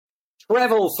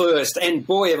Travel first, and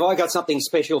boy, have I got something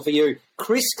special for you.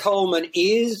 Chris Coleman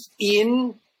is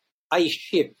in a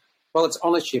ship. Well, it's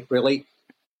on a ship, really,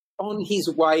 on his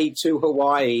way to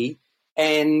Hawaii,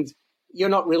 and you're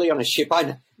not really on a ship. I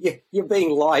know. You're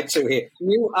being lied to here.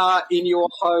 You are in your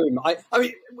home. I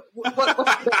mean, what's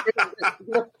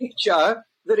a picture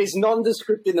that is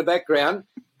nondescript in the background,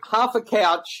 half a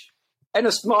couch and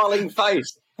a smiling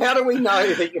face. How do we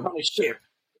know that you're on a ship?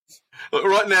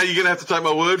 Right now, you're going to have to take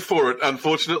my word for it,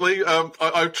 unfortunately.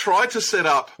 I tried to set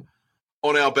up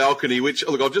on our balcony, which,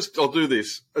 look, I'll do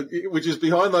this, which is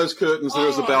behind those curtains, there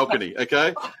is a balcony,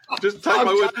 okay? Just take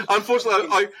my word.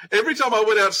 Unfortunately, every time I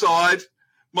went outside,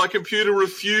 my computer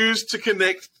refused to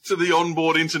connect to the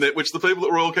onboard internet, which the people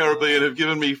at Royal Caribbean have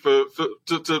given me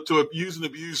to use and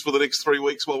abuse for the next 3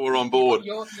 weeks while we're on board,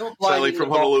 you're sailing from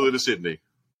Honolulu to Sydney.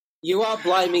 You are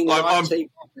blaming the IT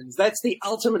problems. That's the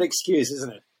ultimate excuse,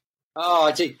 isn't it?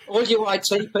 Oh, gee, all you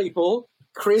IT people,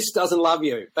 Chris doesn't love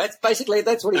you. That's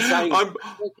what he's saying.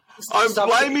 I'm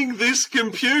blaming this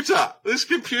computer. This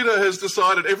computer has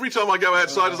decided every time I go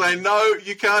outside to say, no,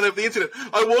 you can't have the internet.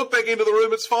 I walk back into the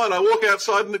room, it's fine. I walk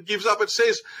outside and it gives up. It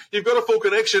says, you've got a full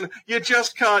connection. You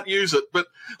just can't use it. But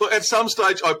look, at some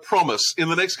stage, I promise, in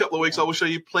the next couple of weeks, I will show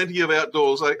you plenty of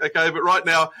outdoors. Okay, but right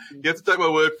now, you have to take my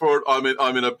word for it. I'm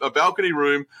in a balcony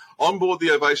room on board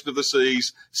the Ovation of the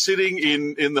Seas, sitting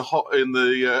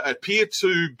at Pier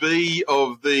 2B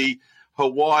of the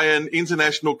Hawaiian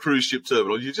International Cruise Ship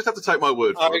Terminal. You just have to take my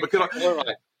word for it. All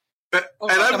right. And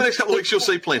over the next couple of weeks, you'll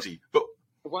see plenty. But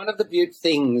one of the beautiful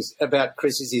things about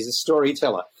Chris is he's a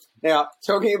storyteller. Now,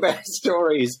 talking about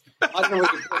stories, I don't know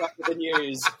if you put up with the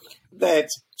news that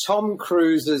Tom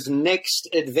Cruise's next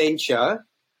adventure,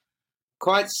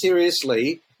 quite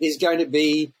seriously, is going to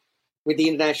be with the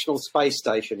International Space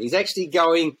Station. He's actually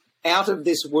going out of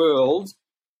this world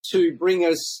to bring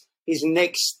us his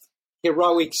next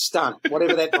heroic stunt,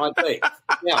 whatever that might be.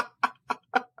 Now,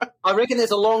 I reckon there's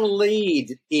a long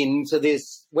lead into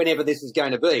this, whenever this is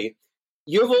going to be.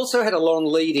 You've also had a long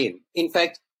lead in. In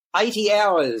fact, 80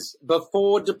 hours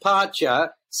before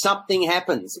departure, something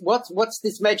happens. What's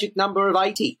this magic number of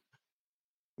 80?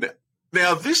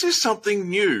 Now, this is something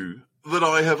new that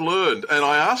I have learned, and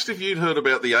I asked if you'd heard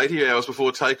about the 80 hours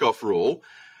before takeoff rule,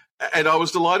 and I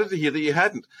was delighted to hear that you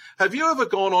hadn't. Have you ever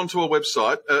gone onto a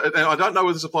website, and I don't know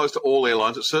whether this applies to all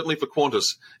airlines, it's certainly for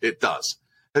Qantas, it does.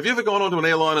 Have you ever gone onto an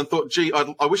airline and thought, gee,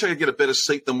 I wish I could get a better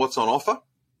seat than what's on offer?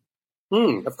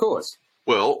 Of course.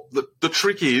 Well, the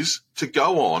trick is to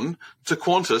go on to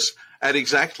Qantas at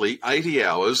exactly 80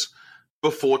 hours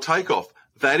before takeoff.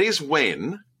 That is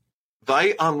when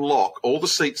they unlock all the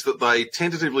seats that they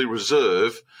tentatively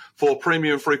reserve for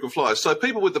premium frequent flyers. So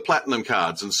people with the platinum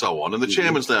cards and so on, and the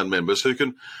Chairman's Lounge members who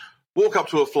can walk up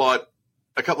to a flight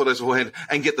a couple of days beforehand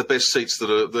and get the best seats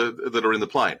that are in the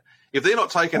plane. If they're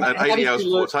not taken at 80 hours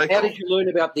before takeoff... How did you learn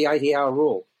about the 80-hour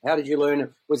rule? How did you learn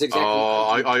it was exactly...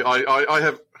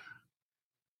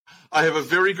 I have a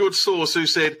very good source who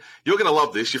said, you're going to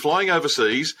love this. You're flying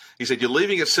overseas. He said, you're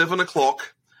leaving at 7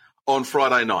 o'clock on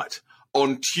Friday night.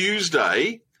 On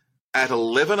Tuesday at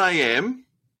 11 a.m.,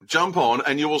 jump on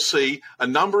and you will see a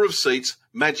number of seats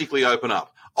magically open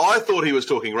up. I thought he was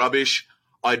talking rubbish.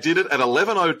 I did it at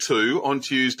 11:02 on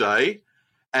Tuesday,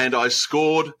 and I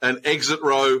scored an exit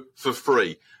row for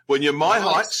free. When you're my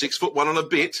height, 6'1" and a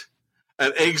bit,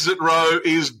 an exit row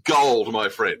is gold, my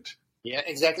friend. Yeah,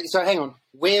 exactly. So hang on.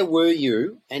 Where were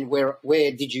you and where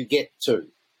did you get to?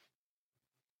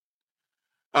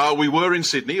 We were in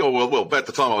Sydney, well, at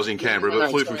the time I was in Canberra, but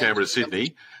flew from Canberra to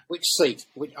Sydney. Which seat?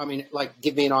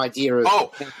 Give me an idea of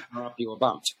how up you were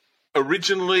bumped.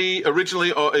 Originally,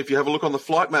 if you have a look on the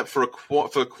flight map for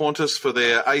Qantas for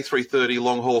their A330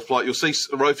 long-haul flight, you'll see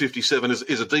row 57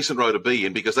 is a decent row to be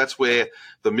in because that's where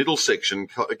the middle section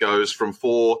goes from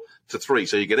 4 to 3.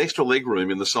 So you get extra leg room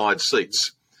in the side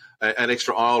seats and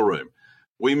extra aisle room.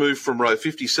 We moved from row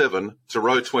 57 to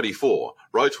row 24.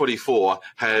 Row 24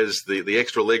 has the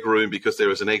extra leg room because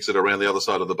there is an exit around the other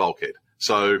side of the bulkhead.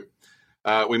 So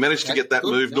we managed to get that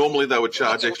moved. Normally they would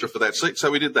charge extra for that seat,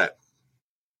 so we did that.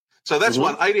 So that's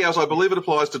 80 hours. I believe it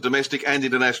applies to domestic and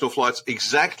international flights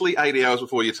exactly 80 hours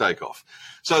before you take off.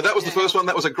 So that was the first one.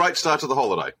 That was a great start to the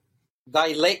holiday.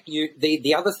 They let you –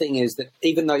 the other thing is that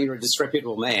even though you're a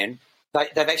disreputable man,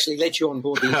 they've actually let you on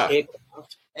board the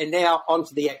aircraft and now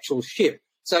onto the actual ship.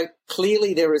 So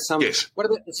clearly there are some Yes. What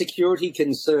about the security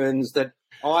concerns that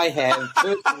I have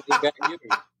personally about you?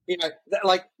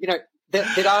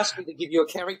 They'd ask me to give you a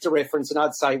character reference and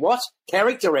I'd say, what?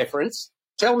 Character reference?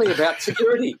 Tell me about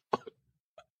security.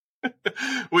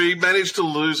 We managed to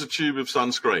lose a tube of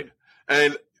sunscreen.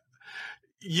 And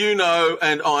You know,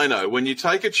 and I know, when you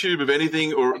take a tube of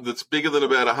anything or that's bigger than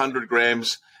about 100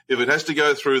 grams, if it has to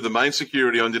go through the main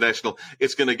security on your national,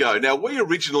 it's going to go. Now, we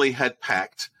originally had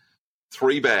packed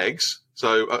 3 bags,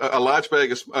 so a large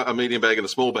bag, a medium bag, and a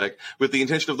small bag, with the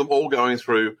intention of them all going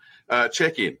through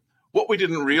check-in. What we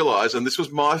didn't realise, and this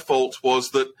was my fault,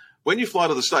 was that when you fly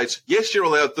to the States, yes, you're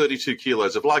allowed 32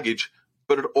 kilos of luggage,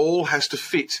 but it all has to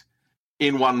fit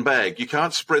in one bag. You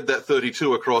can't spread that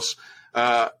 32 across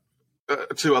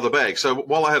 2 other bags. So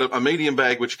while I had a medium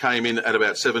bag which came in at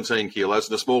about 17 kilos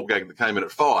and a small bag that came in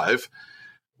at 5,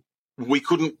 we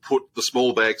couldn't put the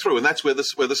small bag through, and that's where the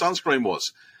sunscreen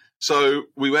was. So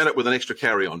we went up with an extra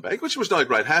carry-on bag, which was no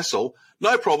great hassle,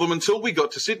 no problem, until we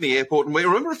got to Sydney Airport. And we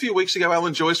remember a few weeks ago,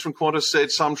 Alan Joyce from Qantas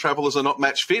said some travellers are not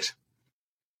match fit.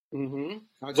 Mm-hmm.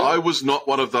 I was not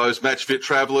one of those match fit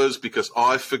travellers because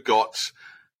I forgot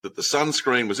that the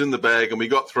sunscreen was in the bag, and we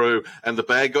got through, and the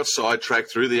bag got sidetracked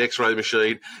through the X-ray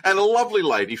machine, and a lovely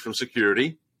lady from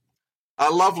security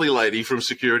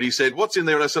said, "What's in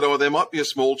there?" And I said, "Oh, there might be a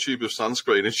small tube of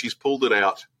sunscreen," and she's pulled it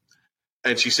out,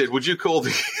 and she said, "Would you call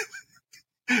the..."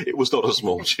 It was not a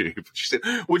small tube. She said,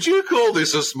 "Would you call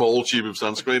this a small tube of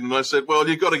sunscreen?" And I said, "Well,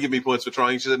 you've got to give me points for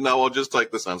trying." She said, "No, I'll just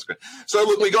take the sunscreen." So,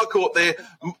 look, we got caught there.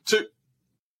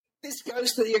 This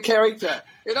goes to your character.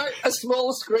 You know, a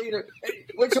small screen.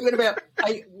 We're talking about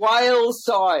a whale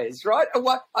size, right?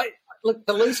 Look,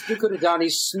 the least you could have done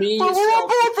is smear yourself. We're on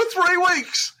board for 3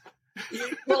 weeks.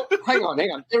 Well, hang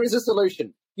on. There is a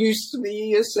solution. You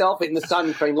smear yourself in the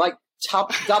sun cream, like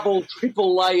double,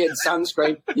 triple layered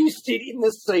sunscreen. You sit in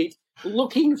the seat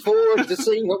looking forward to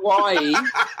seeing Hawaii,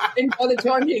 and by the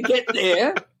time you get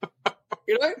there,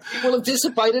 you know, it will have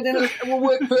dissipated and it will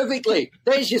work perfectly.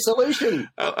 There's your solution.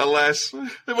 Alas. Well,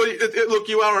 look,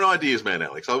 you are an ideas man,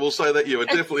 Alex. I will say that you are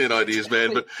definitely an ideas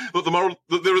man. But look,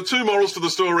 there are 2 morals to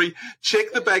the story.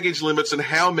 Check the baggage limits and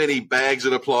how many bags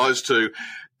it applies to,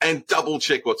 and double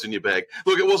check what's in your bag.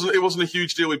 Look, it wasn't a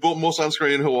huge deal. We bought more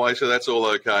sunscreen in Hawaii, so that's all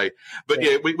okay. But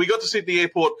yeah, we got to Sydney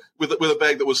Airport with a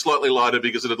bag that was slightly lighter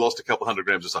because it had lost a couple 100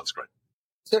 grams of sunscreen.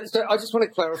 So I just want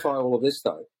to clarify all of this,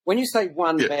 though. When you say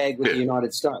one bag with the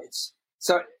United States,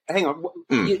 so hang on,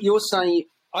 you're saying,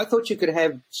 I thought you could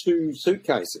have 2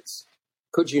 suitcases.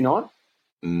 Could you not?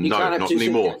 You no, can't have not 2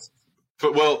 anymore. Suitcases.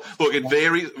 But, well, look, it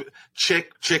varies.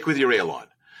 Check with your airline.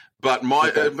 But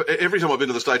every time I've been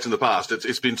to the States in the past,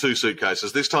 it's been 2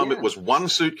 suitcases. This time it was 1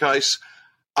 suitcase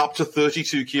up to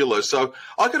 32 kilos. So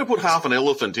I could have put half an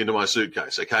elephant into my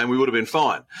suitcase, okay, and we would have been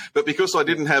fine. But because I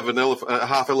didn't have a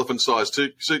half elephant-sized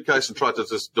suitcase and tried to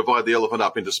just divide the elephant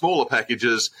up into smaller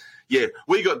packages,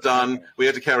 we got done. We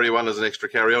had to carry one as an extra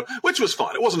carry-on, which was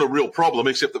fine. It wasn't a real problem,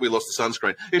 except that we lost the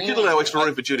sunscreen. It did allow extra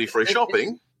room for duty-free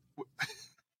shopping.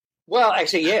 Well,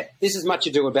 actually, this is much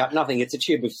ado about nothing. It's a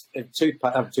tube of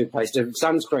toothpaste, of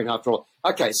sunscreen, after all.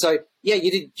 Okay, so,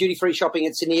 you did duty-free shopping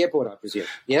at Sydney Airport, I presume,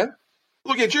 yeah?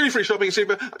 Look, duty-free shopping at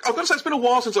Sydney. I've got to say, it's been a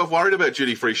while since I've worried about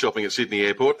duty-free shopping at Sydney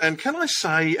Airport. And can I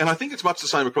say, and I think it's much the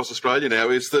same across Australia now,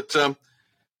 is that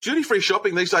duty-free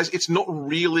shopping these days, it's not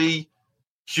really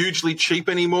hugely cheap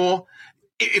anymore.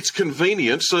 It's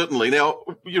convenient, certainly. Now,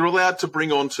 you're allowed to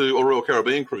bring onto a Royal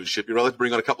Caribbean cruise ship, you're allowed to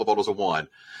bring on a couple of bottles of wine.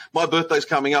 My birthday's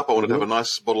coming up. I wanted to have a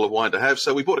nice bottle of wine to have,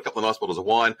 so we bought a couple of nice bottles of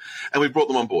wine, and we brought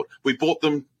them on board. We bought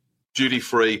them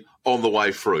duty-free on the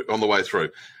way through.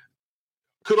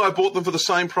 Could I have bought them for the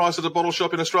same price at a bottle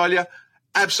shop in Australia?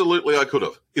 Absolutely, I could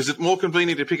have. Is it more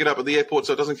convenient to pick it up at the airport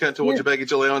so it doesn't count towards your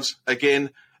baggage allowance?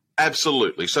 Again,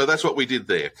 absolutely. So that's what we did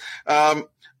there.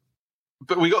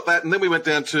 But we got that, and then we went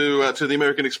down to the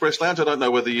American Express Lounge. I don't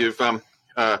know whether you've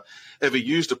ever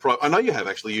used I know you have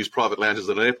actually used private lounges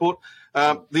at an airport.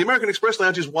 The American Express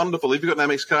Lounge is wonderful. If you've got an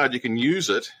Amex card, you can use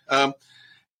it.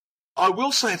 I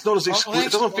will say it's not as exclusive.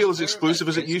 It doesn't feel as exclusive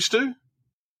as it used to.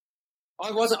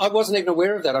 I wasn't even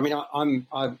aware of that. I mean, I'm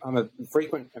a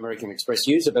frequent American Express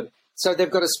user, but so they've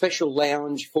got a special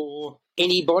lounge for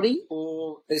anybody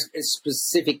or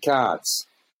specific cards?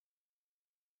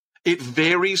 It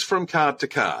varies from card to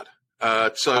card.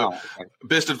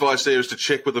 Best advice there is to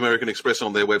check with American Express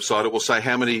on their website. It will say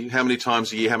how many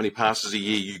times a year, how many passes a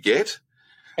year you get.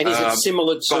 And is it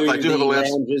similar to the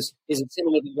lounges? Is it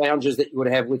similar to the lounges that you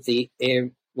would have with the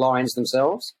airlines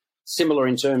themselves? Similar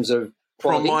in terms of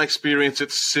quality? From my experience,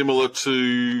 it's similar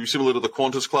to the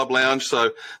Qantas Club Lounge.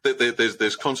 So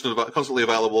there's constantly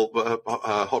available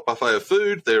hot buffet of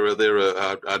food. There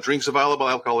are drinks available,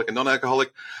 alcoholic and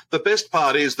non-alcoholic. The best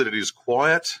part is that it is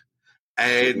quiet,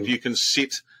 and you can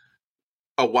sit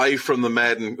away from the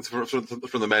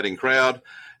madding crowd.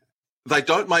 They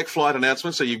don't make flight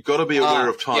announcements, so you've got to be aware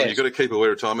of time. Yes. You've got to keep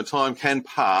aware of time, and time can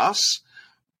pass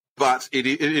but it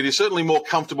is certainly more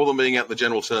comfortable than being out in the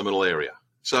general terminal area.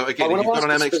 So again, if you've got an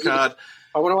Amex card,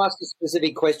 I want to ask a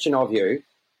specific question of you.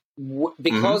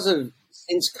 Because of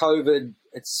since COVID,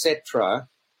 etc.,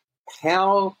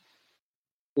 how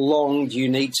long do you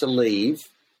need to leave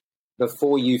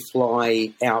before you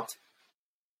fly out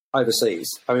overseas?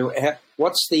 I mean,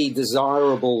 what's the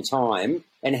desirable time,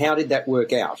 and how did that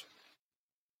work out?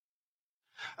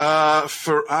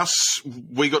 For us,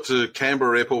 we got to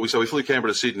Canberra Airport. So we flew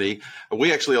Canberra to Sydney.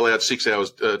 We actually allowed 6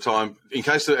 hours time in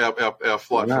case our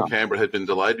flight from Canberra had been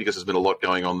delayed because there's been a lot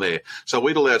going on there. So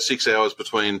we'd allowed 6 hours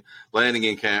between landing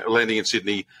in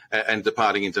Sydney and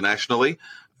departing internationally.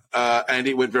 And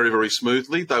it went very, very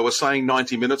smoothly. They were saying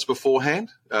 90 minutes beforehand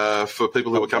for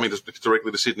people who were coming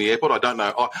directly to Sydney Airport. I don't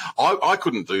know. I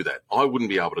couldn't do that. I wouldn't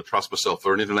be able to trust myself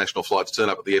for an international flight to turn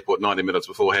up at the airport 90 minutes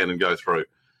beforehand and go through.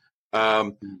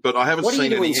 But I haven't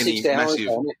seen any massive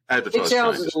advertising. 6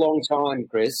 hours is a long time,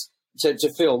 Chris,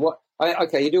 to fill.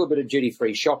 Okay, you do a bit of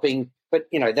duty-free shopping, but,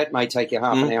 that may take you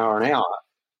half an hour.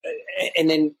 And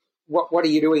then what are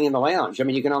you doing in the lounge? I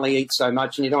mean, you can only eat so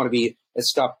much, and you don't want to be a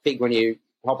stuffed pig when you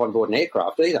hop on board an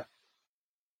aircraft either.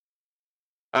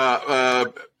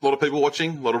 A lot of people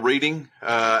watching, a lot of reading,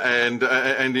 and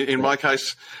in my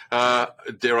case,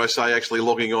 dare I say, actually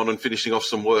logging on and finishing off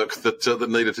some work that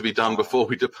needed to be done before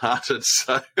we departed.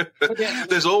 So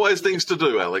there's always things to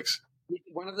do, Alex.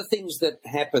 One of the things that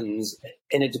happens,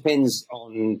 and it depends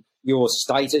on your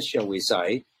status, shall we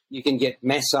say, you can get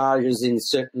massages in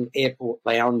certain airport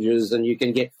lounges, and you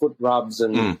can get foot rubs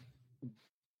and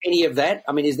any of that.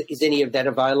 I mean, is any of that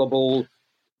available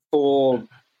for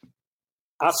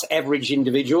us average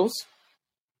individuals?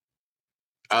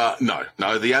 No.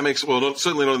 The Amex, well,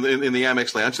 certainly not in the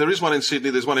Amex lounge. There is one in Sydney,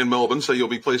 there's one in Melbourne, so you'll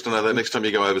be pleased to know that next time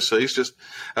you go overseas. Just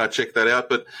check that out.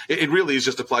 But it really is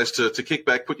just a place to kick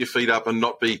back, put your feet up, and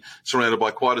not be surrounded by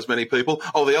quite as many people.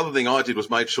 Oh, the other thing I did was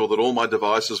made sure that all my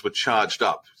devices were charged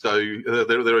up. So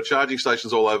there are charging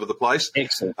stations all over the place.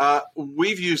 Excellent.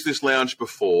 We've used this lounge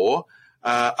before.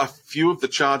 A few of the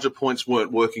charger points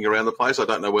weren't working around the place. I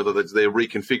don't know whether they're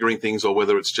reconfiguring things or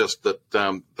whether it's just that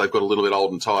they've got a little bit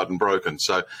old and tired and broken.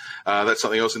 So that's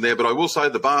something else in there. But I will say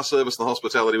the bar service and the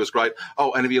hospitality was great.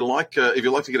 Oh, and if you like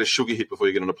to get a sugar hit before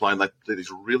you get on a plane, they do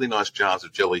these really nice jars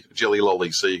of jelly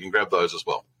lollies, so you can grab those as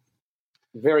well.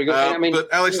 Very good.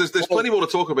 But Alex, there's plenty more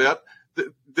to talk about,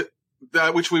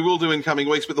 which we will do in coming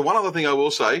weeks. But the one other thing I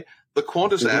will say, the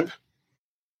Qantas app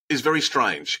is very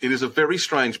strange. It is a very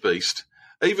strange beast.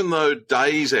 Even though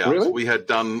days out, we had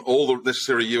done all the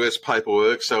necessary US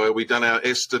paperwork, so we'd done our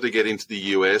ESTA to get into the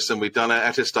US, and we'd done our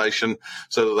attestation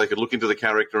so that they could look into the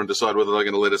character and decide whether they're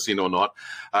going to let us in or not,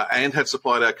 and had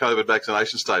supplied our COVID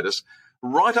vaccination status.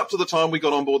 Right up to the time we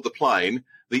got on board the plane,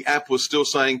 the app was still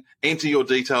saying, enter your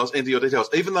details.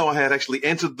 Even though I had actually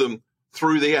entered them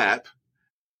through the app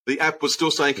was still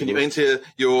saying, can you enter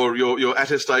your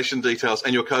attestation details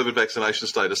and your COVID vaccination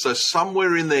status? So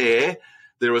somewhere in there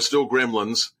are still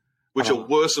gremlins, which are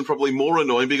worse and probably more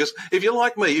annoying, because if you're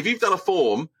like me, if you've done a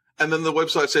form and then the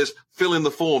website says fill in the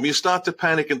form, you start to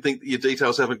panic and think that your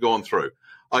details haven't gone through.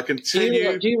 I can tell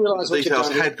you the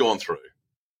details had gone through.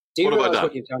 Do you realise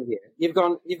what you've done here?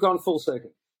 You've gone full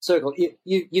circle.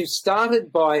 You've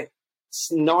started by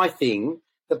sniping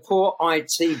the poor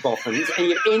IT boffins, and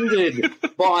you've ended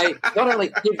by not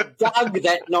only you've dug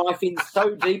that knife in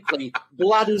so deeply,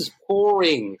 blood is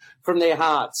pouring from their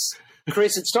hearts.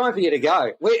 Chris, it's time for you to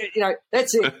go.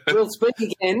 That's it. We'll speak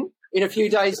again in a few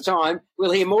days' time.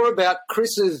 We'll hear more about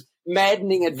Chris's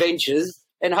maddening adventures,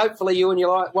 and hopefully you and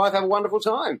your wife have a wonderful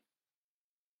time.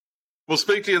 We'll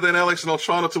speak to you then, Alex, and I'll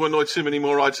try not to annoy too many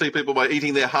more IT people by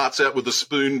eating their hearts out with a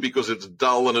spoon because it's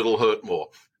dull and it'll hurt more.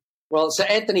 Well, Sir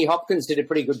Anthony Hopkins did a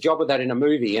pretty good job of that in a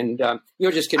movie, and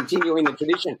you're just continuing the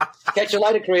tradition. Catch you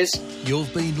later, Chris.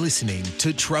 You've been listening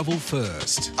to Travel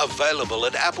First. Available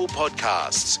at Apple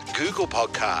Podcasts, Google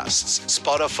Podcasts,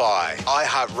 Spotify,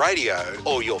 iHeartRadio,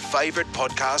 or your favourite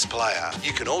podcast player.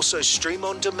 You can also stream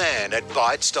on demand at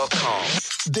Bytes.com.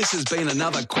 This has been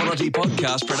another quality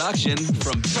podcast production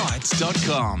from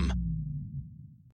Bytes.com.